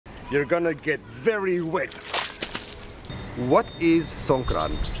you're gonna get very wet. What is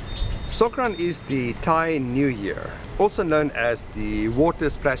Songkran? Songkran is the Thai New Year, also known as the Water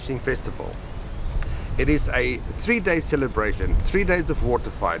Splashing Festival. It is a 3-day celebration, 3 days of water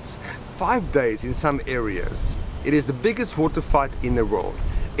fights, 5 days in some areas. It is the biggest water fight in the world.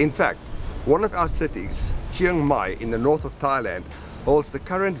 In fact, one of our cities, Chiang Mai in the north of Thailand, holds the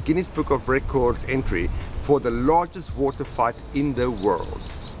current Guinness Book of Records entry for the largest water fight in the world.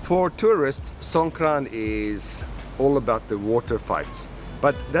 For tourists, Songkran is all about the water fights.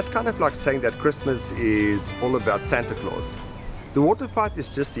 But that's kind of like saying that Christmas is all about Santa Claus. The water fight is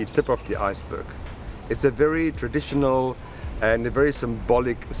just the tip of the iceberg. It's a very traditional and a very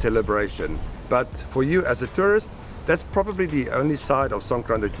symbolic celebration. But for you as a tourist, that's probably the only side of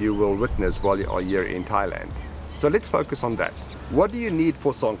Songkran that you will witness while you are here in Thailand. So let's focus on that. What do you need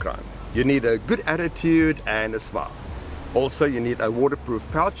for Songkran? You need a good attitude and a smile. Also, you need a waterproof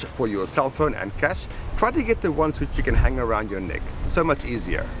pouch for your cell phone and cash. Try to get the ones which you can hang around your neck. So much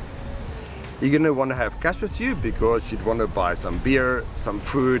easier. You're going to want to have cash with you because you'd want to buy some beer, some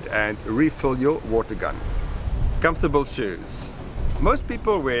food and refill your water gun. Comfortable shoes. Most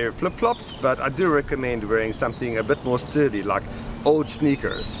people wear flip-flops, but I do recommend wearing something a bit more sturdy like old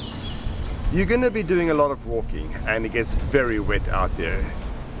sneakers. You're going to be doing a lot of walking and it gets very wet out there.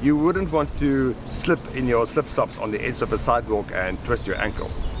 You wouldn't want to slip in your slip-flops on the edge of a sidewalk and twist your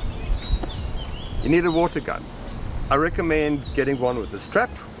ankle. You need a water gun. I recommend getting one with a strap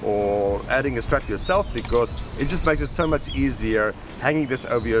or adding a strap yourself because it just makes it so much easier hanging this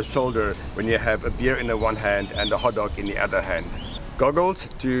over your shoulder when you have a beer in the one hand and a hot dog in the other hand. Goggles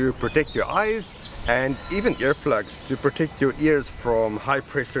to protect your eyes and even earplugs to protect your ears from high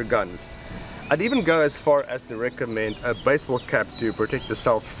pressure guns. I'd even go as far as to recommend a baseball cap to protect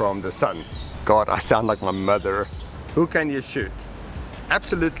yourself from the sun. God, I sound like my mother. Who can you shoot?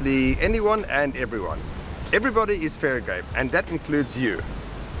 Absolutely anyone and everyone. Everybody is fair game, and that includes you.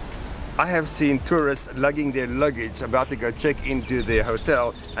 I have seen tourists lugging their luggage about to go check into their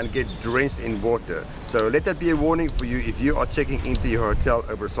hotel and get drenched in water. So let that be a warning for you if you are checking into your hotel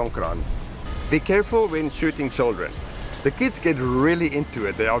over Songkran. Be careful when shooting children. The kids get really into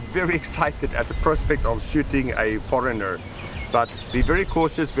it. They are very excited at the prospect of shooting a foreigner. But be very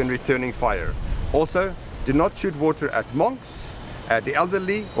cautious when returning fire. Also, do not shoot water at monks, at the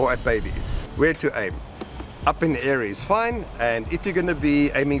elderly or at babies. Where to aim? Up in the air is fine, and if you're going to be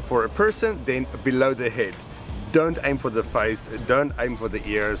aiming for a person, then below the head. Don't aim for the face, don't aim for the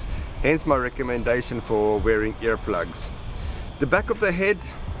ears, hence my recommendation for wearing earplugs. The back of the head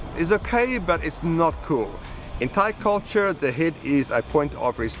is okay, but it's not cool. In Thai culture, the head is a point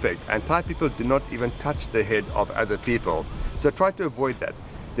of respect, and Thai people do not even touch the head of other people. So try to avoid that.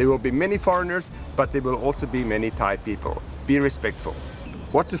 There will be many foreigners, but there will also be many Thai people. Be respectful.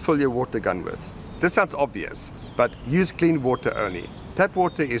 What to fill your water gun with? This sounds obvious, but use clean water only. Tap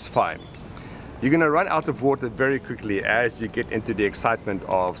water is fine. You're going to run out of water very quickly as you get into the excitement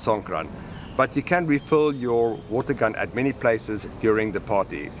of Songkran, but you can refill your water gun at many places during the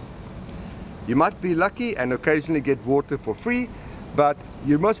party. You might be lucky and occasionally get water for free, but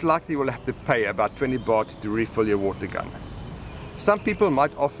you most likely will have to pay about 20 baht to refill your water gun. Some people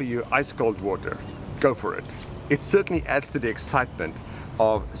might offer you ice cold water. Go for it. It certainly adds to the excitement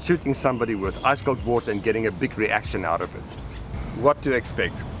of shooting somebody with ice cold water and getting a big reaction out of it. What to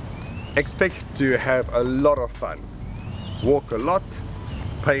expect? Expect to have a lot of fun. Walk a lot,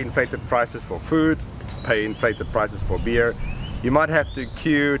 pay inflated prices for food, pay inflated prices for beer. You might have to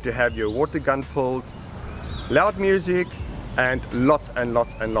queue to have your water gun filled, loud music, and lots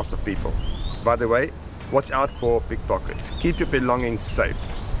of people. By the way, watch out for pickpockets. Keep your belongings safe.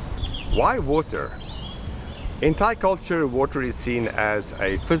 Why water? In Thai culture, water is seen as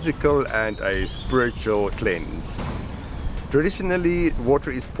a physical and a spiritual cleanse. Traditionally, water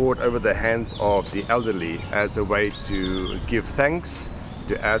is poured over the hands of the elderly as a way to give thanks,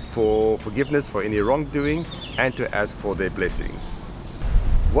 to ask for forgiveness for any wrongdoing, and to ask for their blessings.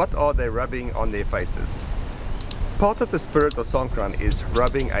 What are they rubbing on their faces? Part of the spirit of Songkran is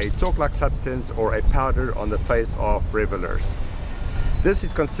rubbing a chalk-like substance or a powder on the face of revelers. This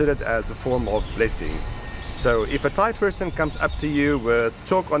is considered as a form of blessing. So if a Thai person comes up to you with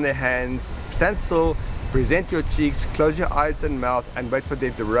chalk on their hands, stand still, present your cheeks, close your eyes and mouth, and wait for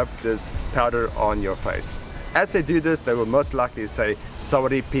them to rub this powder on your face. As they do this, they will most likely say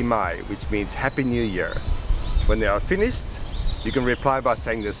Sawari Pi Mai, which means Happy New Year. When they are finished, you can reply by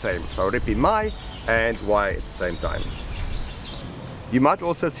saying the same, Sawari Pi Mai and Y at the same time. You might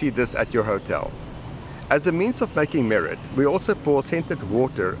also see this at your hotel. As a means of making merit, we also pour scented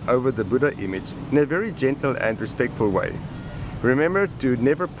water over the Buddha image in a very gentle and respectful way. Remember to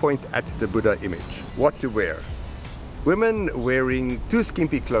never point at the Buddha image. What to wear. Women wearing too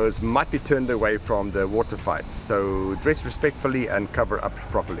skimpy clothes might be turned away from the water fights, so dress respectfully and cover up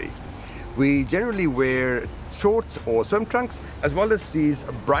properly. We generally wear shorts or swim trunks, as well as these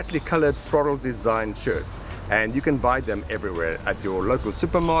brightly colored floral design shirts, and you can buy them everywhere at your local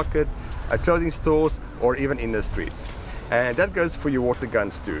supermarket, at clothing stores, or even in the streets. And that goes for your water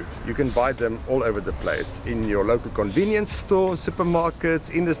guns too. You can buy them all over the place, in your local convenience store,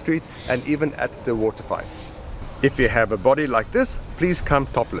 supermarkets, in the streets, and even at the water fights. If you have a body like this, please come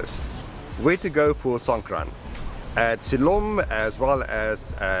topless. Where to go for Sonkran? At Silom as well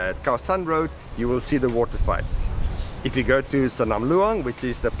as at Khao San Road, you will see the water fights. If you go to Sanam Luang, which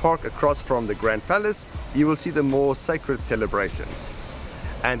is the park across from the Grand Palace, you will see the more sacred celebrations.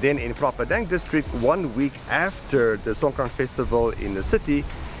 And then in Phra Padang district, 1 week after the Songkran festival in the city,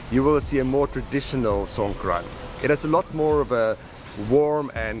 you will see a more traditional Songkran. It has a lot more of a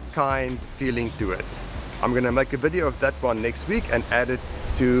warm and kind feeling to it. I'm going to make a video of that one next week and add it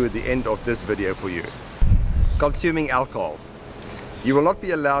to the end of this video for you. Consuming alcohol. You will not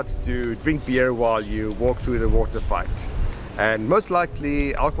be allowed to drink beer while you walk through the water fight. And most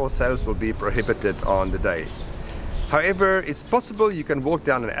likely alcohol sales will be prohibited on the day. However, it's possible you can walk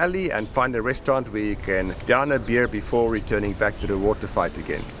down an alley and find a restaurant where you can down a beer before returning back to the water fight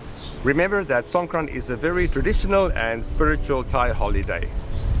again. Remember that Songkran is a very traditional and spiritual Thai holiday.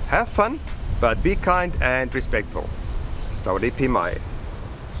 Have fun, but be kind and respectful. Sawadee Pi Mai.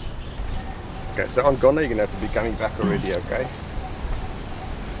 Okay, so on Ghana, you're gonna have to be coming back already, okay?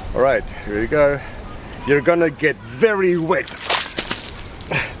 Alright, here we go. You're gonna get very wet.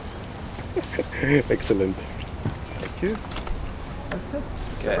 Excellent. Thank you. That's it.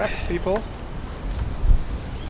 Okay. Wrap, people.